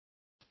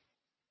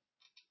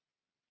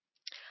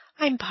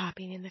I'm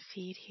popping in the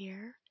feed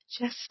here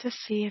just to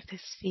see if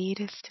this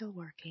feed is still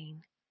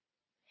working.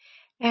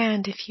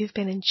 And if you've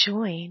been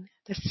enjoying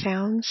the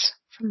sounds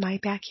from my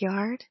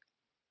backyard,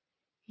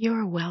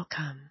 you're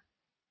welcome.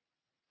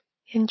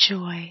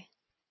 Enjoy.